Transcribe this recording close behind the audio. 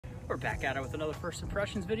We're back at it with another first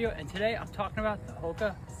impressions video, and today I'm talking about the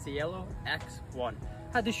Hoka Cielo X1.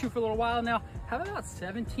 Had this shoe for a little while now, have about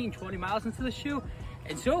 17-20 miles into the shoe,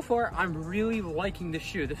 and so far I'm really liking the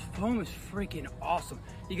shoe. This foam is freaking awesome.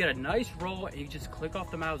 You get a nice roll and you just click off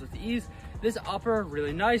the miles with ease. This upper,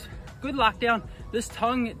 really nice, good lockdown. This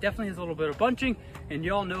tongue definitely has a little bit of bunching, and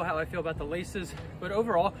you all know how I feel about the laces, but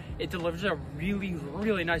overall it delivers a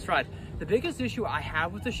really nice ride. The biggest issue I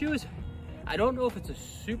have with the shoe is I don't know if it's a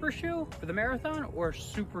super shoe for the marathon or a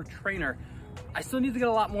super trainer. I still need to get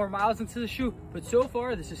a lot more miles into the shoe, but so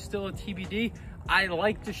far this is still a TBD. I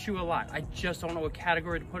like the shoe a lot. I just don't know what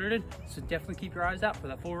category to put it in, so definitely keep your eyes out for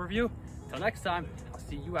that full review. Until next time, I'll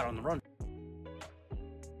see you out on the run.